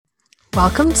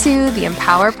Welcome to the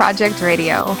Empower Project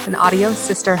Radio, an audio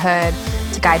sisterhood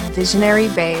to guide visionary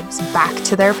babes back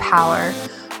to their power,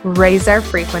 raise their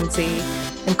frequency,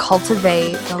 and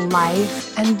cultivate the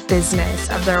life and business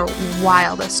of their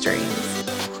wildest dreams.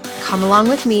 Come along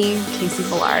with me, Casey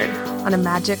Villard, on a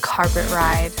magic carpet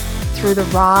ride through the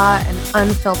raw and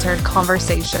unfiltered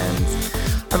conversations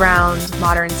around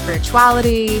modern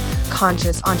spirituality,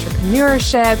 conscious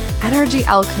entrepreneurship, energy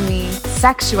alchemy,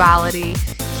 sexuality,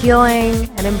 healing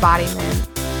and embodiment,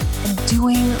 and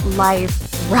doing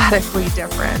life radically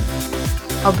different.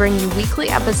 I'll bring you weekly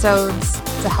episodes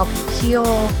to help you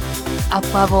heal,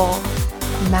 up-level,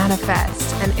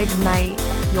 manifest, and ignite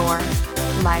your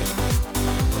life.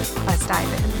 Let's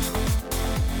dive in.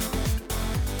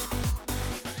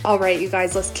 All right, you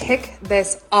guys, let's kick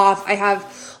this off. I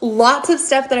have lots of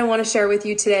stuff that I want to share with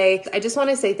you today. I just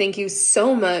want to say thank you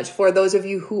so much for those of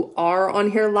you who are on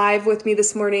here live with me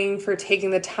this morning, for taking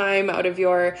the time out of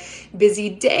your busy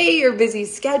day, your busy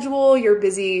schedule, your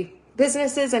busy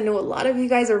businesses. I know a lot of you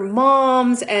guys are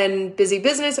moms and busy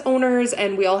business owners,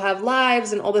 and we all have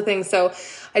lives and all the things. So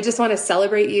I just want to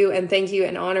celebrate you and thank you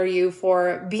and honor you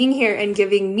for being here and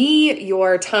giving me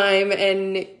your time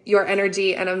and your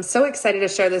energy. And I'm so excited to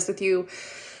share this with you,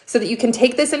 so that you can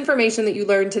take this information that you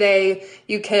learned today,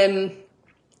 you can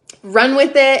run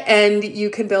with it, and you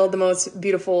can build the most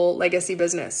beautiful legacy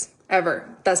business ever.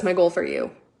 That's my goal for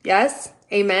you. Yes?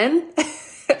 Amen?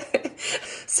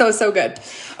 So good.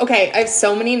 Okay, I have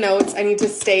so many notes. I need to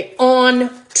stay on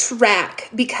track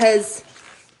because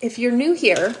if you're new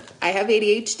here, I have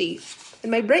ADHD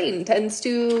and my brain tends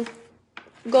to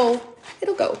go.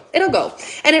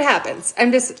 And it happens.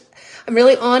 I'm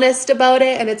really honest about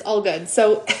it, and it's all good.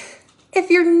 So if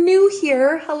you're new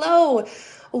here, hello,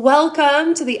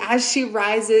 welcome to the As She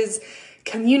Rises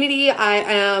community. I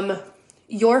am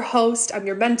your host. I'm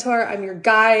your mentor. I'm your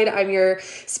guide. I'm your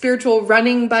spiritual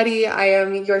running buddy. I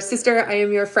am your sister. I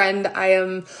am your friend. I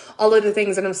am all of the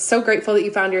things. And I'm so grateful that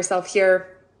you found yourself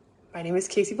here. My name is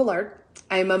Casey Villard.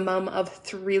 I am a mom of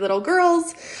 3 little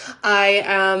girls. I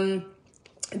am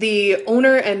the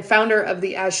owner and founder of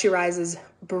the As She Rises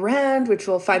brand, which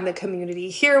will find the community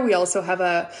here. We also have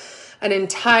an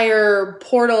entire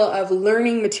portal of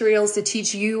learning materials to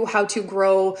teach you how to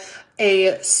grow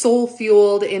a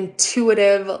soul-fueled,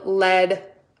 intuitive-led,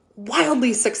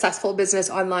 wildly successful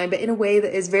business online, but in a way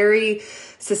that is very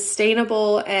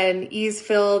sustainable and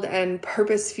ease-filled and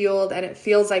purpose-fueled, and it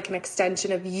feels like an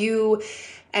extension of you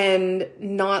and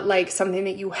not like something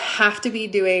that you have to be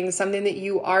doing, something that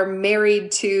you are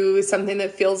married to, something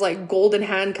that feels like golden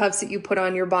handcuffs that you put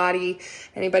on your body.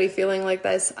 Anybody feeling like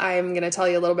this? I'm going to tell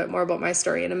you a little bit more about my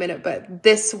story in a minute, but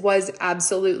this was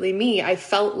absolutely me. I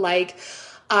felt like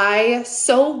I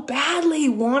so badly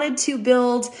wanted to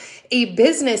build a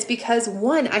business because,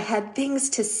 one, I had things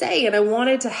to say and I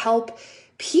wanted to help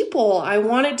people. I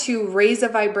wanted to raise a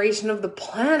vibration of the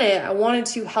planet. I wanted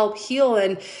to help heal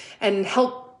and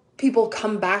help people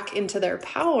come back into their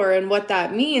power and what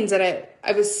that means. And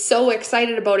I was so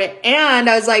excited about it. And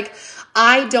I was like,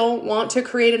 I don't want to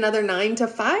create another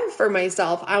 9-to-5 for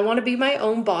myself. I want to be my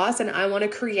own boss, and I want to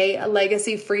create a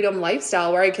legacy freedom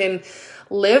lifestyle where I can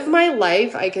live my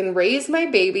life, I can raise my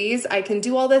babies, I can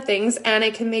do all the things, and I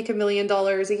can make $1 million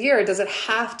a year. Does it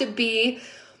have to be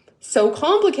so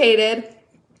complicated?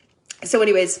 So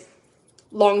anyways,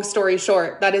 long story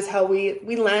short, that is how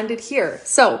we landed here.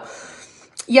 So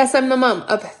yes, I'm the mom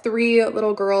of 3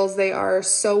 little girls. They are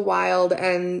so wild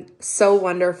and so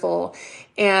wonderful.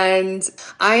 And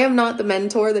I am not the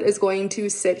mentor that is going to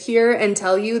sit here and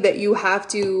tell you that you have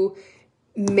to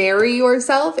marry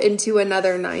yourself into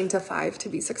another 9-to-5 to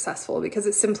be successful, because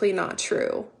it's simply not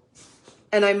true.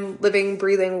 And I'm living,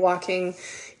 breathing, walking,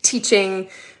 teaching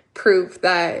proof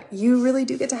that you really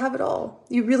do get to have it all.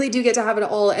 You really do get to have it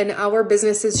all. And our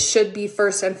businesses should be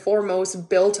first and foremost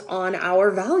built on our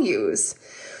values.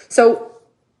 So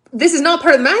this is not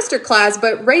part of the masterclass,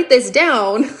 but write this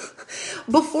down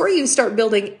before you start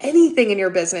building anything in your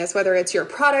business, whether it's your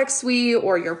product suite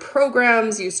or your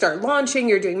programs, you start launching,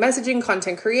 you're doing messaging,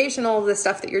 content creation, all of the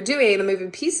stuff that you're doing, the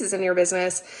moving pieces in your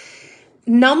business.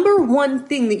 Number one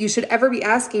thing that you should ever be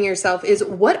asking yourself is,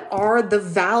 what are the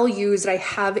values that I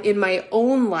have in my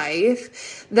own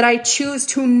life that I choose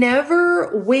to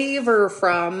never waver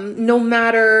from no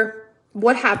matter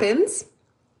what happens?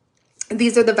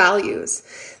 These are the values.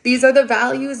 These are the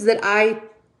values that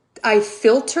I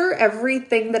filter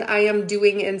everything that I am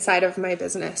doing inside of my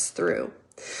business through.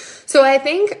 So I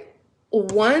think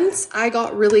once I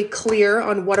got really clear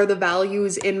on what are the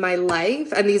values in my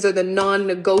life, and these are the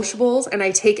non-negotiables, and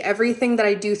I take everything that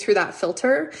I do through that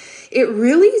filter,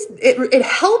 it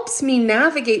helps me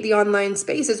navigate the online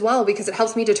space as well, because it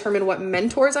helps me determine what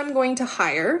mentors I'm going to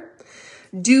hire.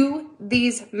 Do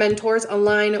these mentors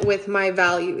align with my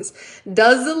values?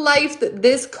 Does the life that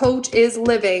this coach is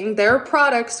living, their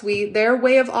product suite, their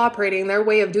way of operating, their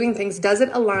way of doing things, does it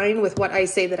align with what I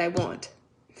say that I want?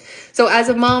 So as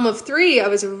a mom of 3, I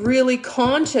was really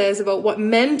conscious about what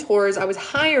mentors I was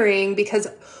hiring, because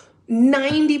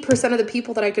 90% of the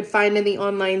people that I could find in the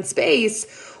online space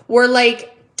were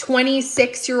like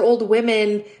 26-year-old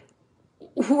women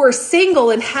who were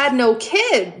single and had no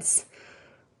kids.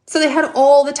 So they had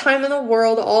all the time in the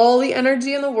world, all the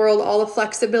energy in the world, all the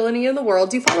flexibility in the world.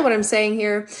 Do you follow what I'm saying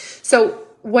here? So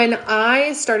when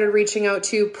I started reaching out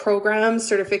to programs,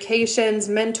 certifications,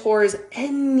 mentors,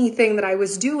 anything that I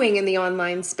was doing in the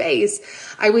online space,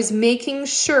 I was making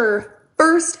sure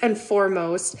first and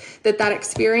foremost that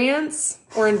experience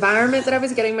or environment that I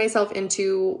was getting myself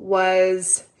into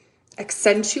was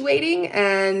accentuating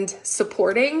and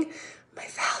supporting my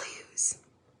values.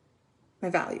 My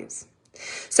values.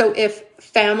 So if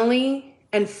family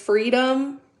and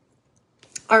freedom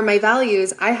are my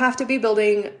values, I have to be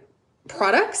building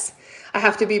products, I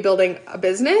have to be building a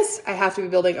business, I have to be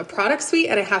building a product suite,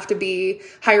 and I have to be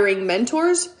hiring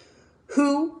mentors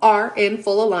who are in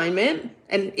full alignment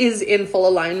and is in full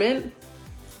alignment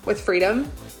with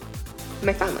freedom and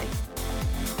my family.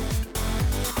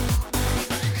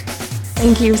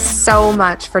 Thank you so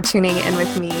much for tuning in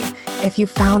with me. If you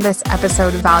found this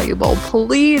episode valuable,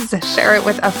 please share it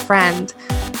with a friend.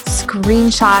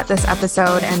 Screenshot this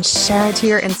episode and share it to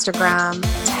your Instagram.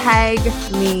 Tag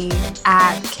me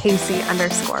at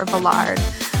Casey_Villard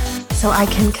so I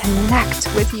can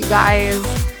connect with you guys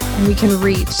and we can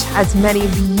reach as many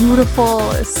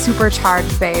beautiful,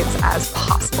 supercharged babes as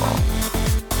possible.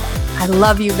 I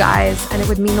love you guys, and it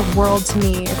would mean the world to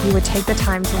me if you would take the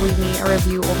time to leave me a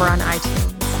review over on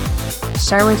iTunes.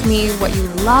 Share with me what you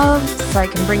love so I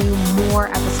can bring you more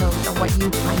episodes of what you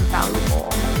find valuable.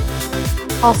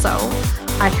 Also,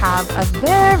 I have a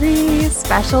very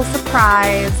special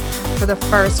surprise for the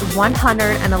first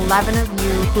 111 of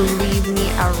you who leave me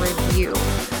a review.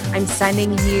 I'm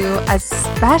sending you a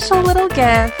special little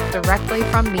gift directly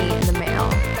from me in the mail.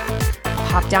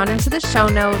 Hop down into the show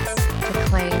notes to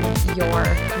claim your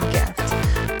gift.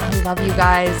 I love you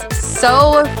guys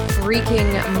so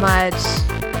freaking much.